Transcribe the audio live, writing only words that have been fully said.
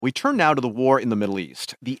We turn now to the war in the Middle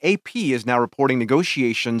East. The AP is now reporting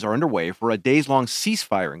negotiations are underway for a days-long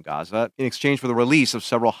ceasefire in Gaza in exchange for the release of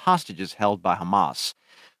several hostages held by Hamas,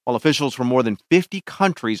 while officials from more than 50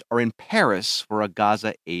 countries are in Paris for a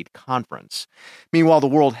Gaza aid conference. Meanwhile, the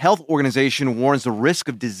World Health Organization warns the risk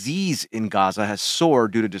of disease in Gaza has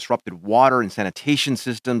soared due to disrupted water and sanitation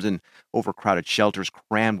systems and overcrowded shelters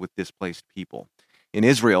crammed with displaced people. In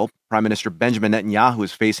Israel, Prime Minister Benjamin Netanyahu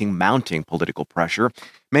is facing mounting political pressure.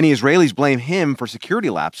 Many Israelis blame him for security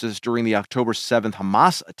lapses during the October 7th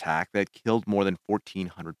Hamas attack that killed more than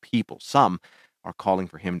 1,400 people. Some are calling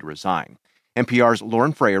for him to resign. NPR's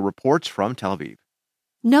Lauren Freyer reports from Tel Aviv.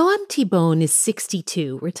 Noam Tibon is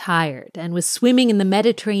 62, retired, and was swimming in the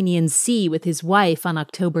Mediterranean Sea with his wife on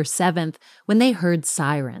October 7th when they heard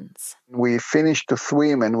sirens. We finished to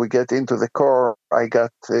swim and we get into the car. I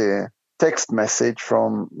got a text message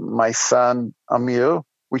from my son, Amir,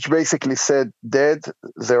 which basically said, "Dad,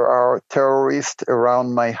 there are terrorists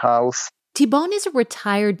around my house." Tibon is a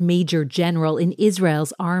retired major general in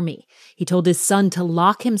Israel's army. He told his son to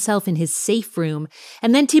lock himself in his safe room,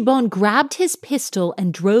 and then Tibon grabbed his pistol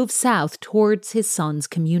and drove south towards his son's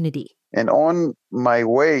community. And on my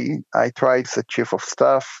way, I tried the chief of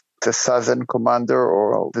staff, the southern commander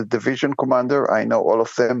or the division commander. I know all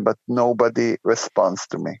of them, but nobody responds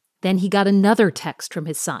to me. Then he got another text from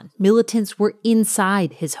his son. Militants were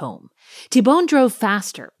inside his home. Tibon drove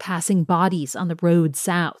faster, passing bodies on the road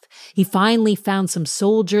south. He finally found some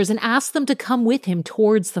soldiers and asked them to come with him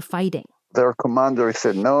towards the fighting. Their commander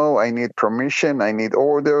said, "No, I need permission, I need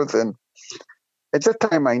orders." And at that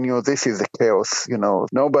time, I knew this is a chaos.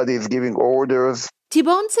 Nobody is giving orders.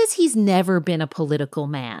 Tibon says he's never been a political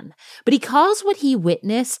man, but he calls what he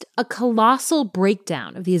witnessed a colossal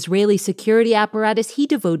breakdown of the Israeli security apparatus he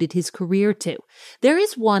devoted his career to. There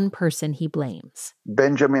is one person he blames.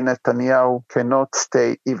 Benjamin Netanyahu cannot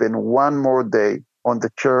stay even one more day on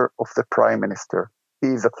the chair of the Prime Minister. He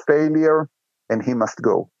is a failure and he must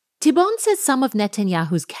go. Tibon says some of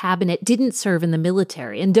Netanyahu's cabinet didn't serve in the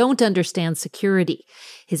military and don't understand security.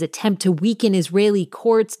 His attempt to weaken Israeli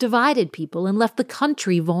courts divided people and left the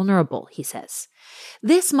country vulnerable, he says.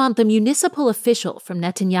 This month, a municipal official from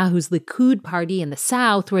Netanyahu's Likud party in the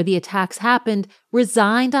south, where the attacks happened,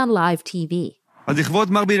 resigned on live TV. I call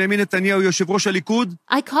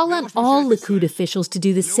on all Likud officials to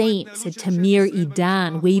do the same, said Tamir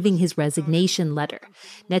Idan, waving his resignation letter.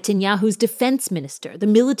 Netanyahu's defense minister, the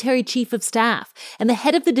military chief of staff, and the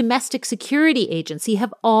head of the domestic security agency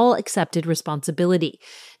have all accepted responsibility.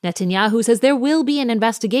 Netanyahu says there will be an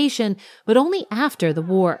investigation, but only after the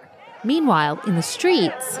war. Meanwhile, in the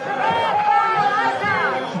streets,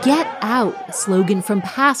 "Get out," a slogan from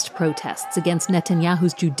past protests against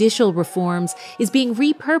Netanyahu's judicial reforms, is being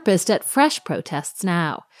repurposed at fresh protests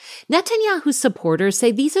now. Netanyahu's supporters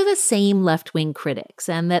say these are the same left-wing critics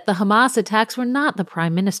and that the Hamas attacks were not the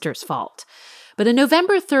prime minister's fault. But a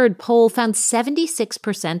November 3rd poll found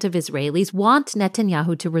 76% of Israelis want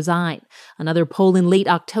Netanyahu to resign. Another poll in late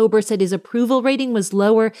October said his approval rating was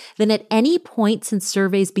lower than at any point since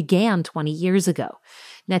surveys began 20 years ago.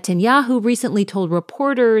 Netanyahu recently told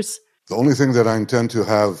reporters, "The only thing that I intend to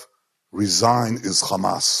have resign is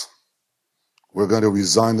Hamas. We're going to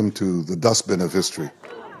resign them to the dustbin of history."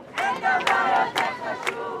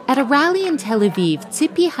 At a rally in Tel Aviv,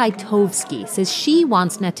 Tzipi Haitovsky says she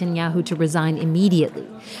wants Netanyahu to resign immediately.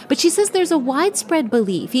 But she says there's a widespread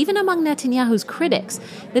belief, even among Netanyahu's critics,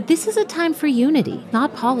 that this is a time for unity,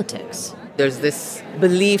 not politics. There's this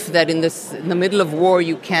belief that in the middle of war,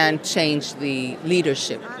 you can't change the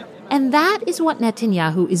leadership. And that is what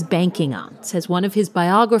Netanyahu is banking on, says one of his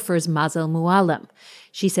biographers, Mazel Mualem.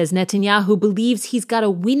 She says Netanyahu believes he's got a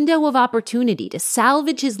window of opportunity to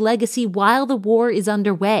salvage his legacy while the war is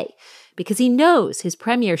underway, because he knows his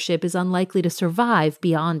premiership is unlikely to survive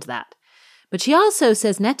beyond that. But she also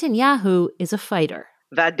says Netanyahu is a fighter.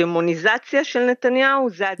 The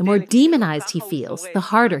more demonized he feels, the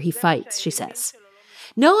harder he fights, she says.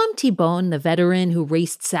 Noam Tibon, the veteran who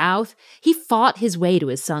raced south, he fought his way to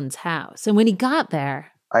his son's house. And when he got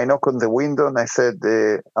there, I knocked on the window and I said,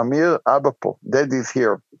 "Amir, Abba po, Dad is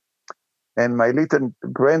here." And my little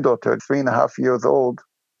granddaughter, 3.5 years old,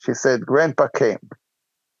 she said, "Grandpa came."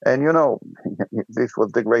 And this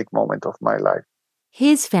was the great moment of my life.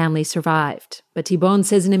 His family survived, but Tibon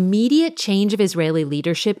says an immediate change of Israeli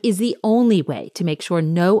leadership is the only way to make sure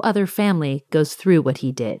no other family goes through what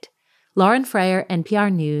he did. Lauren Freyer, NPR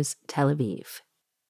News, Tel Aviv.